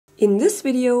In this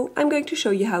video, I'm going to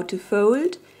show you how to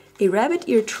fold a rabbit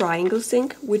ear triangle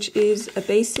sink, which is a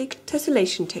basic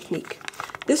tessellation technique.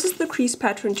 This is the crease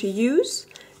pattern to use.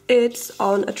 It's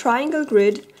on a triangle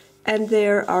grid, and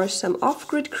there are some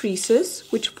off-grid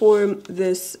creases which form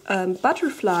this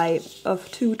butterfly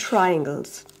of two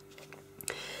triangles.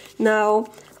 Now,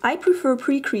 I prefer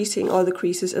pre-creasing all the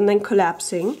creases and then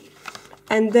collapsing,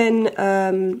 and then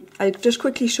I'll just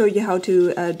quickly show you how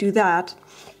to do that.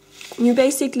 You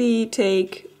basically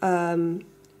take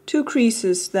two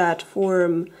creases that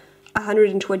form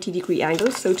 120-degree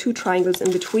angles, so two triangles in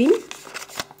between,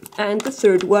 and the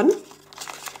third one,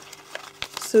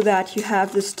 so that you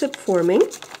have this tip forming.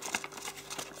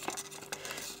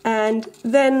 And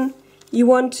then you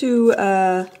want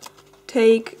to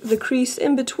take the crease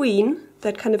in between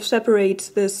that kind of separates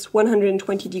this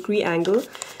 120-degree angle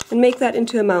and make that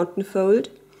into a mountain fold,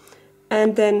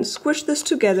 and then squish this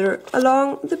together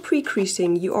along the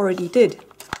pre-creasing you already did,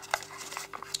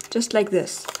 just like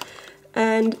this.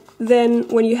 And then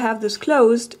when you have this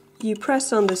closed, you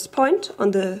press on this point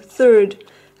on the third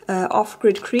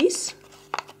off-grid crease,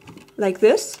 like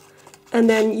this, and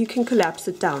then you can collapse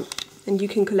it down. And you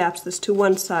can collapse this to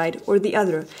one side or the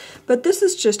other. But this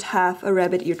is just half a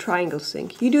rabbit ear triangle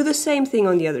sink. You do the same thing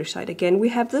on the other side. Again, we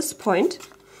have this point,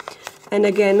 and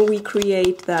again we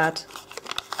create that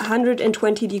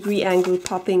 120-degree angle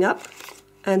popping up,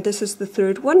 and this is the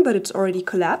third one, but it's already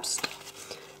collapsed.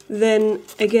 Then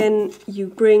again you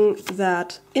bring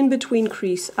that in-between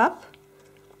crease up,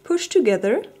 push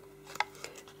together,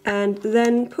 and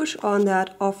then push on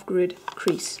that off-grid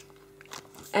crease.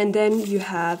 And then you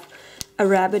have a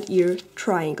rabbit ear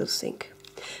triangle sink.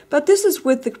 But this is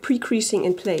with the pre-creasing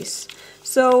in place.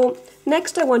 So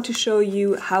next I want to show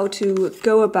you how to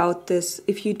go about this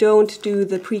if you don't do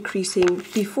the pre-creasing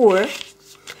before.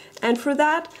 And for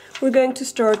that we're going to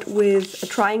start with a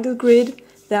triangle grid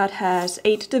that has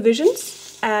 8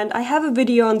 divisions, and I have a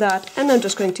video on that, and I'm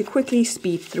just going to quickly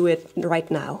speed through it right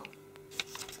now.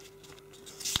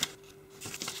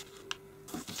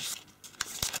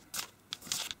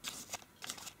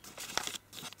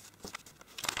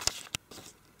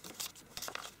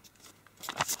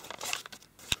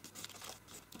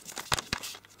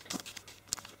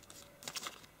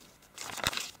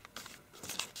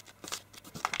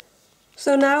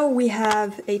 So now we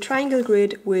have a triangle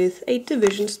grid with 8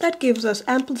 divisions that gives us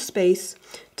ample space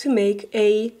to make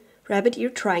a rabbit ear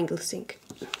triangle sink.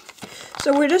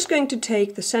 So we're just going to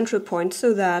take the central point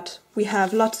so that we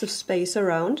have lots of space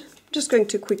around. I'm just going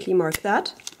to quickly mark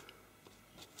that.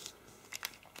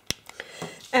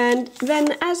 And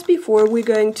then, as before, we're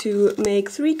going to make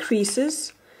 3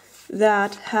 creases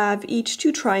that have each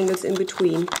 2 triangles in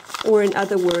between, or in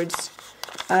other words,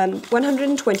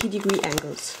 120-degree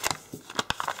angles.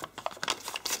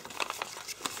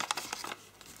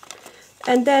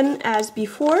 And then, as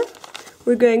before,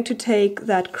 we're going to take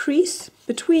that crease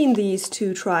between these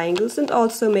 2 triangles and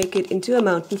also make it into a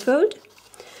mountain fold.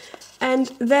 And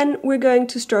then we're going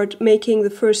to start making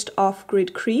the first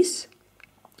off-grid crease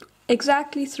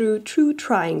exactly through 2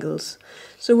 triangles.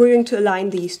 So we're going to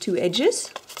align these 2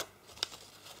 edges.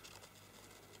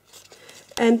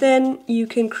 And then you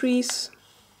can crease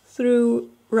through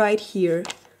right here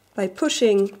by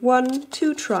pushing 1,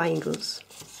 2 triangles.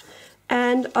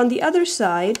 And on the other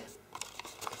side,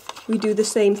 we do the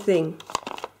same thing.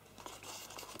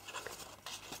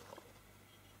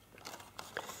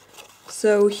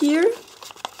 So here,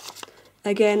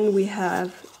 again, we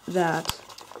have that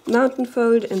mountain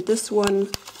fold, and this one,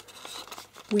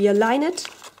 we align it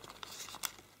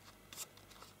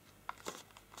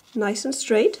nice and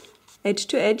straight, edge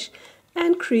to edge,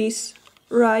 and crease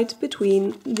right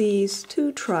between these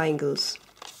 2 triangles.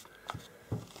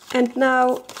 And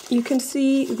now you can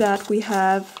see that we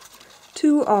have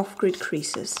 2 off-grid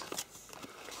creases.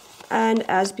 And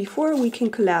as before, we can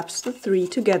collapse the 3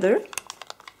 together.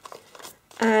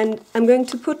 And I'm going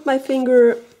to put my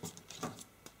finger,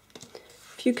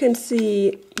 if you can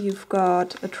see, you've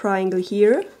got a triangle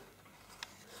here,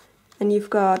 and you've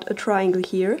got a triangle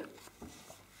here.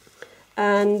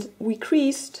 And we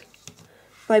creased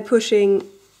by pushing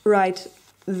right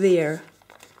there.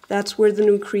 That's where the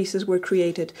new creases were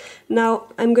created. Now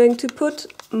I'm going to put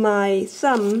my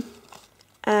thumb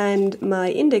and my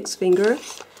index finger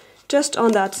just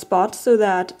on that spot so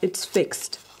that it's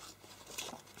fixed.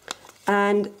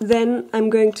 And then I'm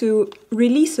going to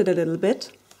release it a little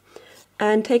bit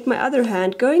and take my other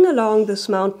hand going along this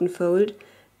mountain fold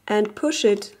and push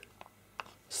it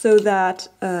so that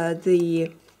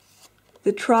the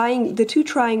 2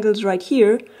 triangles right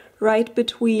here, right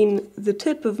between the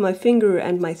tip of my finger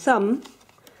and my thumb,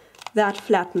 that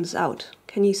flattens out.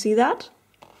 Can you see that?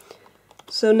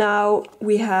 So now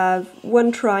we have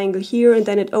one triangle here, and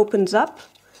then it opens up,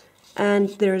 and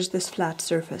there's this flat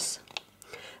surface.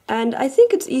 And I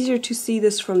think it's easier to see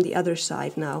this from the other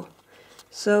side now.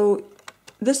 So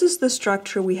this is the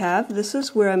structure we have. This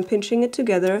is where I'm pinching it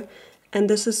together, and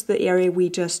this is the area we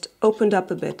just opened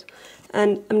up a bit.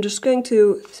 And I'm just going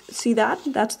to see that.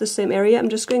 That's the same area. I'm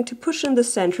just going to push in the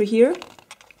center here,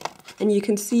 and you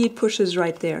can see it pushes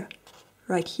right there.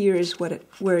 Right here is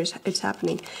where it's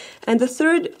happening. And the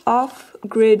third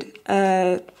off-grid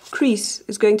crease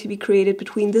is going to be created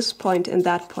between this point and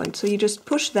that point. So you just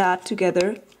push that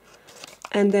together,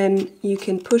 and then you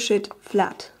can push it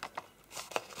flat,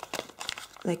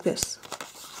 like this.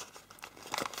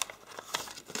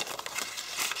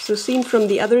 So seen from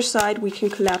the other side, we can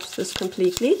collapse this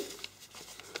completely,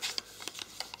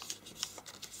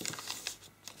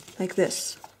 like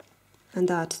this. And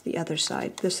that's the other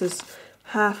side. This is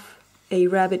half a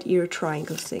rabbit ear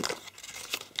triangle sink.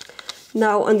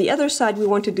 Now on the other side we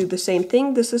want to do the same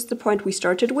thing. This is the point we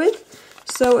started with.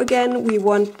 So again we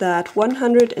want that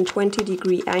 120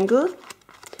 degree angle.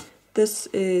 This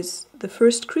is the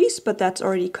first crease, but that's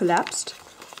already collapsed.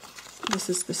 This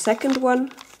is the second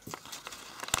one.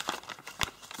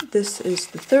 This is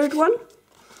the third one.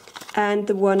 And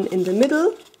the one in the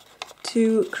middle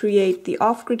to create the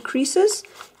off-grid creases.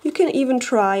 You can even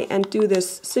try and do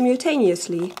this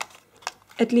simultaneously,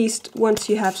 at least once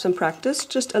you have some practice.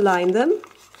 Just align them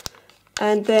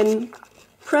and then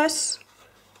press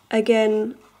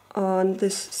again on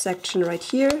this section right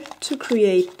here to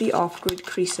create the off-grid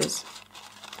creases.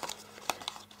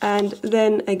 And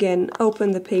then again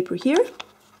open the paper here,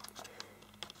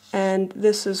 and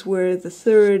this is where the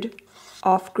third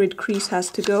off-grid crease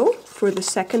has to go for the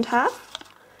second half.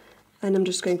 And I'm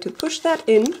just going to push that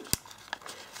in.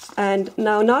 And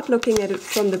now not looking at it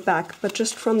from the back, but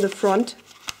just from the front.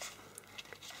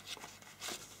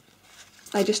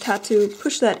 I just had to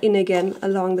push that in again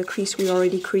along the crease we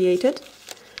already created.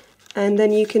 And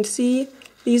then you can see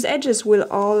these edges will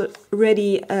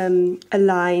already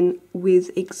align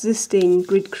with existing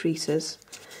grid creases.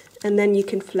 And then you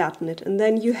can flatten it. And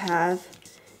then you have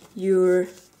your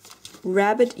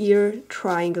rabbit ear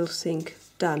triangle sink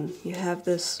done. You have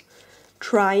this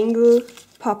triangle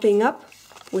popping up,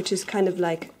 which is kind of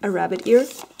like a rabbit ear.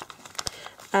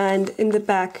 And in the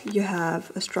back you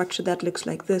have a structure that looks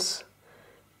like this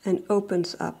and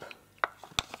opens up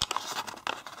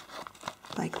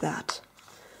like that.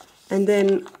 And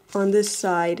then on this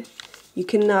side you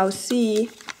can now see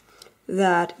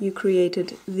that you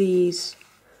created these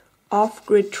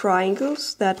off-grid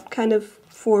triangles that kind of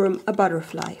form a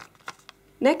butterfly.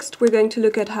 Next, we're going to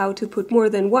look at how to put more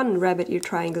than one rabbit ear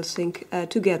triangle sink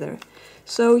together.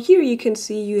 So here you can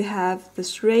see you have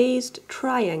this raised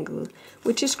triangle,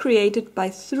 which is created by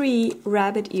 3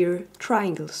 rabbit ear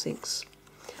triangle sinks.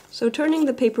 So turning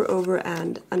the paper over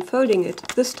and unfolding it,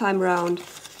 this time round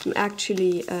I'm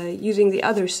actually using the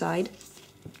other side.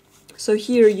 So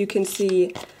here you can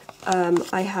see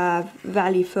I have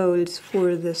valley folds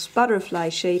for this butterfly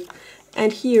shape,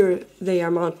 and here they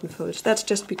are mountain folds. That's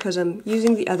just because I'm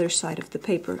using the other side of the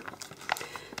paper.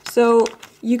 So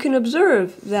you can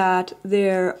observe that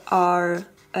there are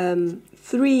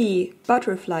 3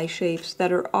 butterfly shapes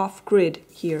that are off-grid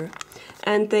here,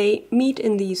 and they meet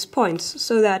in these points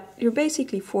so that you're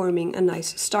basically forming a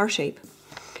nice star shape.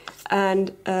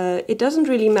 And it doesn't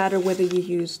really matter whether you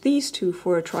use these 2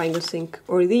 for a triangle sink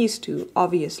or these 2,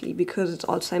 obviously, because it's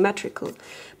all symmetrical.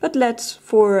 But let's,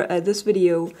 for this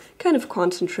video, kind of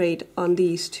concentrate on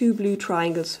these 2 blue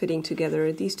triangles fitting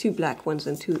together, these 2 black ones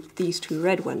and these 2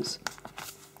 red ones.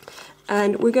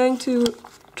 And we're going to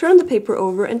turn the paper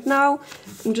over, and now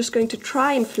I'm just going to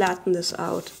try and flatten this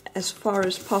out as far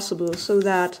as possible so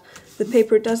that the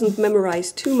paper doesn't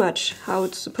memorize too much how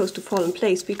it's supposed to fall in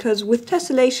place, because with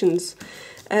tessellations,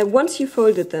 once you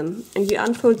folded them and you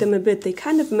unfold them a bit, they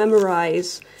kind of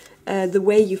memorize the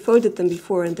way you folded them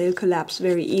before, and they'll collapse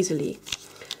very easily.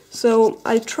 So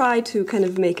I'll try to kind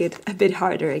of make it a bit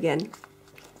harder again.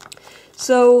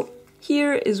 So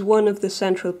here is one of the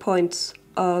central points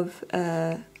of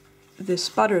this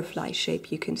butterfly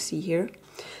shape you can see here.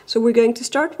 So we're going to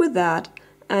start with that,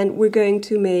 and we're going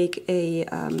to make a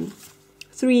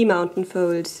 3 mountain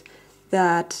folds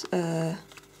that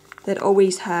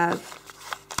always have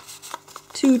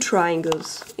 2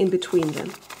 triangles in between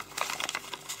them.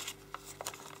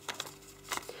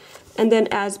 And then,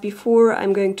 as before,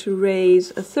 I'm going to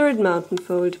raise a 3rd mountain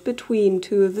fold between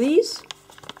 2 of these,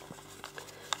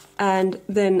 and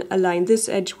then align this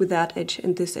edge with that edge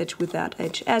and this edge with that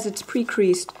edge. As it's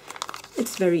pre-creased,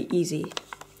 it's very easy.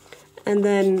 and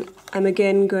then I'm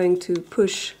again going to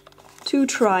push 2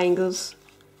 triangles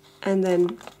and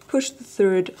then push the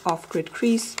third off-grid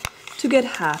crease to get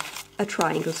half a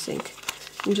triangle sink.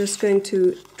 I'm just going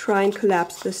to try and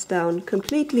collapse this down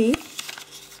completely,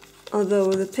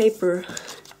 although the paper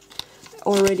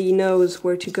already knows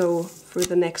where to go for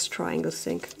the next triangle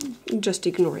sink, just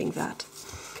ignoring that.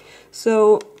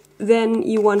 So then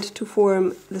you want to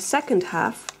form the second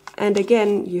half, and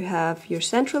again you have your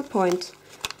central point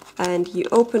and you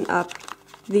open up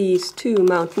these 2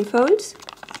 mountain folds.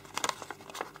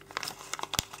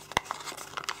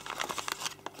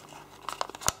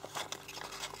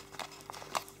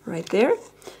 Right there.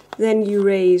 Then you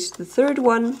raise the third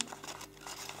one,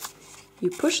 you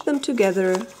push them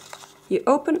together, you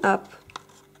open up,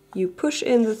 you push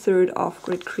in the third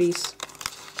off-grid crease,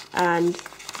 and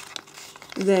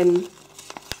then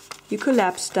you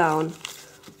collapse down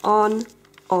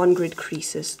on-grid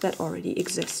creases that already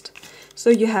exist. So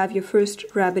you have your first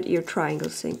rabbit ear triangle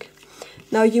sink.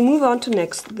 Now you move on to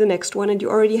the next one, and you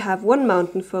already have 1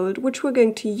 mountain fold, which we're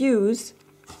going to use.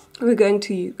 We're going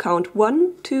to count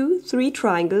 1, 2, 3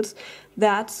 triangles.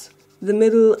 That's the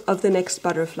middle of the next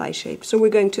butterfly shape. So we're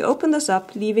going to open this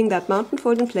up, leaving that mountain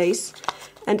fold in place,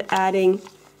 and adding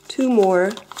 2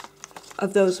 more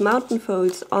of those mountain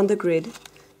folds on the grid,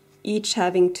 each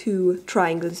having 2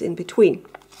 triangles in between.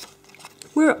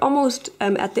 We're almost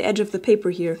at the edge of the paper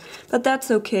here, but that's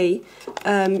okay.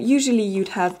 Usually you'd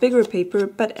have bigger paper,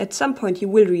 but at some point you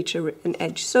will reach an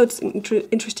edge, so it's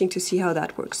interesting to see how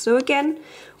that works. So again,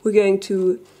 we're going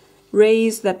to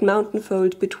raise that mountain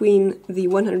fold between the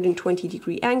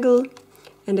 120-degree angle,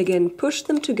 and again push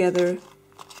them together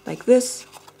like this,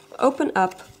 open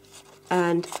up,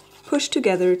 and push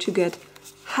together to get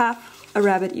half a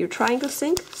rabbit ear triangle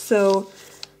sink. So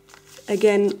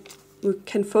again, we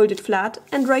can fold it flat,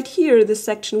 and right here, this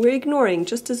section we're ignoring,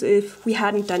 just as if we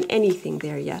hadn't done anything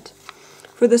there yet.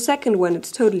 For the second one,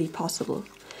 it's totally possible.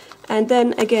 And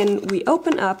then again, we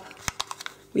open up,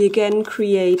 we again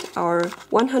create our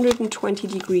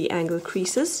 120-degree angle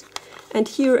creases, and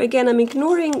here again I'm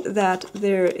ignoring that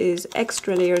there is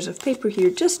extra layers of paper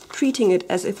here, just treating it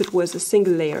as if it was a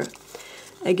single layer.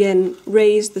 Again,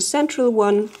 raise the central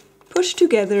one, push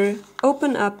together,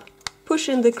 open up, push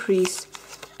in the crease,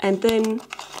 and then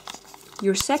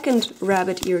your second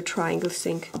rabbit ear triangle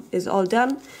sink is all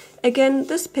done. Again,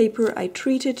 this paper I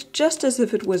treat it just as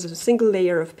if it was a single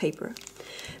layer of paper.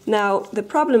 Now, the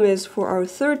problem is for our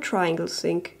third triangle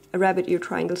sink, a rabbit ear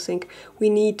triangle sink,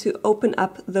 we need to open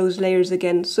up those layers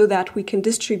again so that we can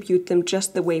distribute them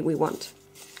just the way we want.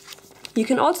 You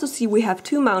can also see we have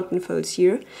 2 mountain folds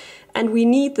here, and we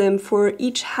need them for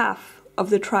each half of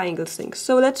the triangle sink.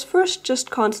 So let's first just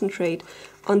concentrate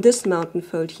on this mountain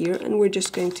fold here, and we're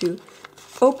just going to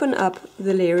open up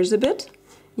the layers a bit.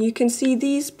 You can see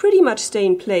these pretty much stay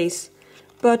in place,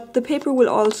 but the paper will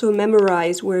also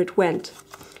memorize where it went.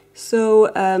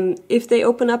 So if they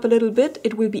open up a little bit,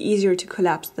 it will be easier to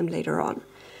collapse them later on.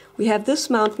 We have this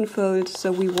mountain fold,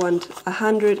 so we want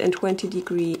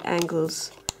 120-degree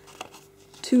angles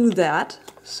to that.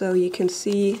 So you can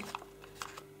see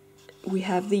we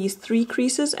have these 3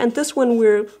 creases, and this one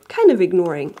we're kind of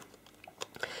ignoring.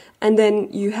 And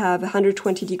then you have a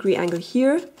 120-degree angle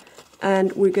here,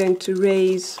 and we're going to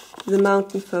raise the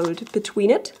mountain fold between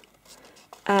it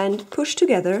and push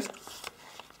together,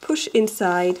 push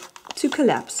inside to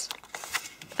collapse.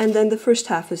 And then the first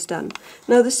half is done.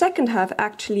 Now the second half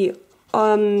actually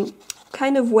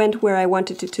kind of went where I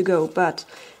wanted it to go, but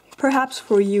perhaps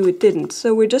for you it didn't.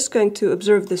 So we're just going to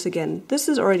observe this again. This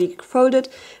is already folded.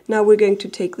 Now we're going to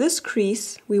take this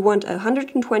crease. We want a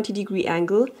 120-degree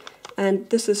angle, and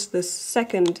this is the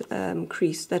second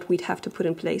crease that we'd have to put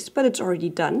in place, but it's already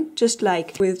done, just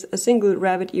like with a single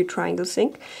rabbit ear triangle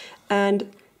sink.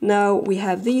 And now we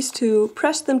have these 2,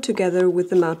 press them together with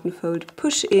the mountain fold,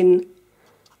 push in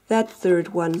that third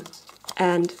one,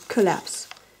 and collapse.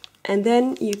 And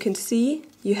then you can see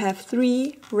you have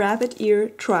 3 rabbit ear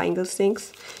triangle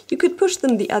sinks. You could push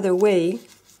them the other way,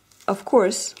 of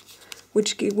course,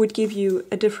 which would give you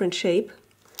a different shape.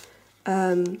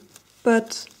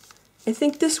 But I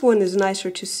think this one is nicer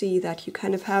to see, that you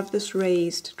kind of have this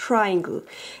raised triangle.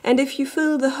 And if you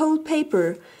fill the whole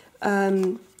paper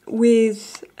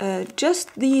with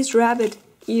just these rabbit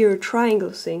ear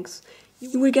triangle sinks,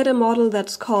 you will get a model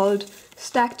that's called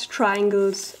stacked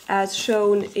triangles, as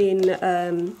shown in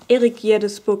Erik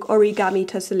Gjedde's book Origami,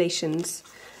 Tessellations.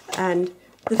 And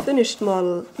the finished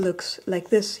model looks like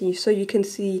this. So you can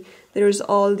see there's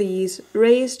all these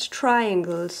raised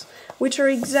triangles, which are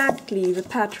exactly the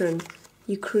pattern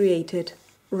you created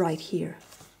right here.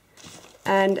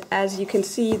 And as you can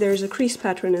see, there's a crease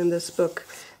pattern in this book,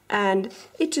 and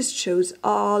it just shows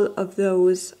all of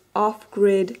those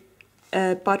off-grid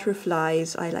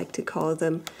butterflies, I like to call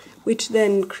them, which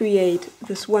then create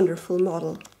this wonderful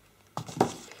model.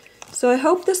 So I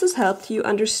hope this has helped you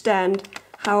understand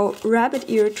how rabbit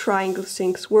ear triangle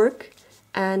sinks work,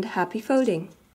 and happy folding!